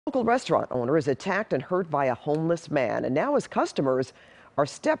Local restaurant owner is attacked and hurt by a homeless man, and now his customers are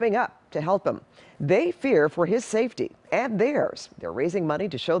stepping up to help him. They fear for his safety and theirs. They're raising money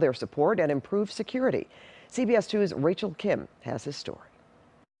to show their support and improve security. CBS 2's Rachel Kim has his story.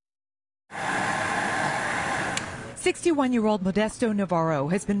 61-year-old Modesto Navarro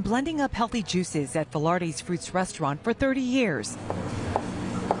has been blending up healthy juices at Velarde's Fruits restaurant for 30 years.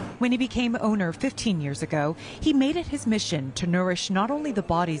 When he became owner 15 years ago, he made it his mission to nourish not only the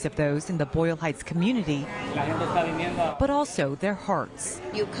bodies of those in the Boyle Heights community, but also their hearts.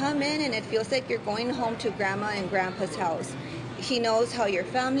 You come in and it feels like you're going home to Grandma and Grandpa's house. He knows how your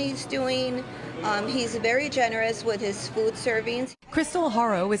family's doing. He's very generous with his food servings. Crystal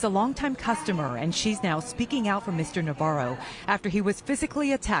Haro is a longtime customer, and she's now speaking out for Mr. Navarro after he was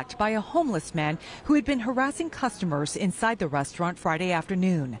physically attacked by a homeless man who had been harassing customers inside the restaurant Friday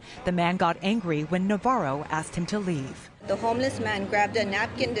afternoon. The man got angry when Navarro asked him to leave. The homeless man grabbed a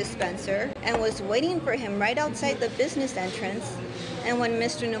napkin dispenser and was waiting for him right outside the business entrance. And when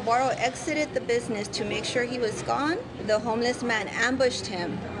Mr. Navarro exited the business to make sure he was gone, the homeless man ambushed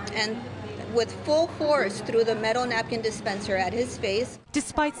him and with full force threw the metal napkin dispenser at his face.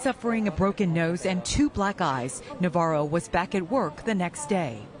 Despite suffering a broken nose and 2 black eyes, Navarro was back at work the next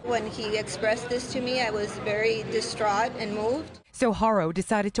day. When he expressed this to me, I was very distraught and moved. So Haro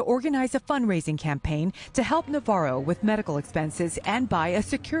decided to organize a fundraising campaign to help Navarro with medical expenses and buy a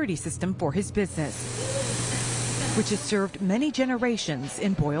security system for his business, which has served many generations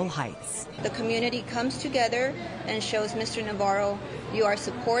in Boyle Heights. The community comes together and shows Mr. Navarro, you are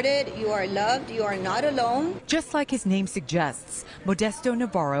supported, you are loved, you are not alone. Just like his name suggests, Modesto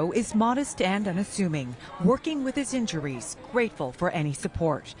Navarro is modest and unassuming, working with his injuries, grateful for any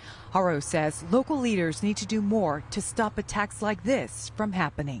support. Haro says local leaders need to do more to stop attacks like this from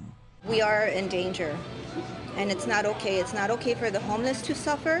happening. We are in danger, and it's not okay. It's not okay for the homeless to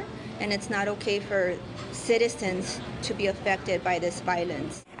suffer, and it's not okay for citizens to be affected by this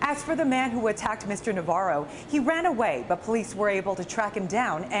violence. As for the man who attacked Mr. Navarro, he ran away, but police were able to track him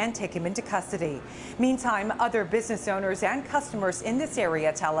down and take him into custody. Meantime, other business owners and customers in this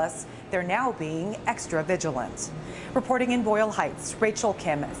area tell us they're now being extra vigilant. Reporting in Boyle Heights, Rachel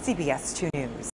Kim, CBS 2 News.